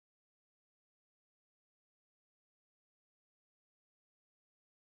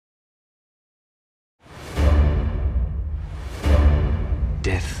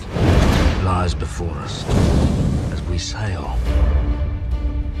lies before us as we sail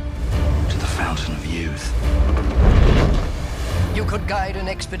to the Fountain of Youth. You could guide an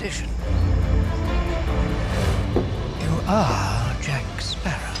expedition. You are Jack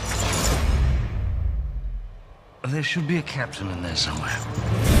Sparrow. There should be a captain in there somewhere.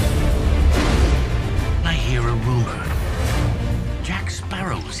 I hear a rumor. Jack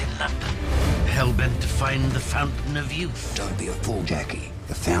Sparrow's in London, hell-bent to find the Fountain of Youth. Don't be a fool, Jackie.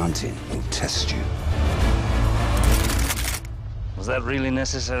 The fountain will test you. Was that really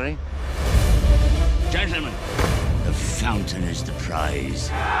necessary? Gentlemen, the fountain is the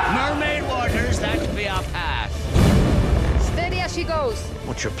prize. Mermaid waters, that be our path. Steady as she goes.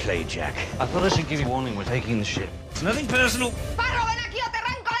 What's your play, Jack? I thought I should give you warning we're taking the ship. It's nothing personal. Sparrow, ven aquí o te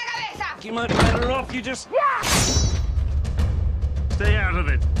arranco la cabeza. You might be better off, you just... Yeah! Stay out of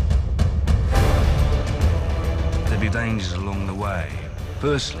it. There'll be dangers along the way.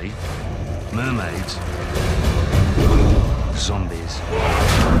 Firstly, mermaids, zombies,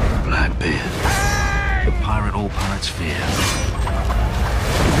 Blackbeard, the pirate all pirates fear.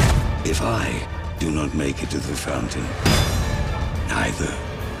 If I do not make it to the fountain, neither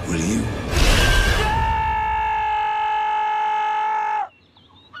will you.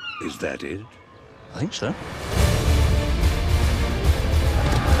 Is that it? I think so.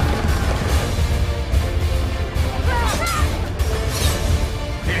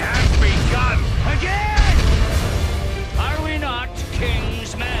 It has begun again! Are we not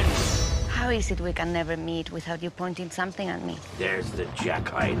king's men? How is it we can never meet without you pointing something at me? There's the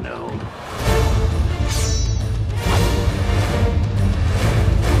Jack I know.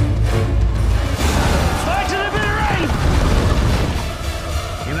 Fight to the bitter end!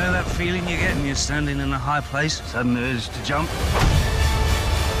 You know that feeling you get when you're standing in a high place? Sudden urge to jump?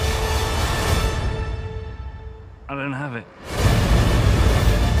 I don't have it.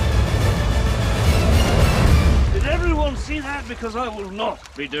 Did everyone see that? Because I will not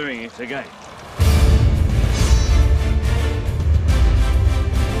be doing it again.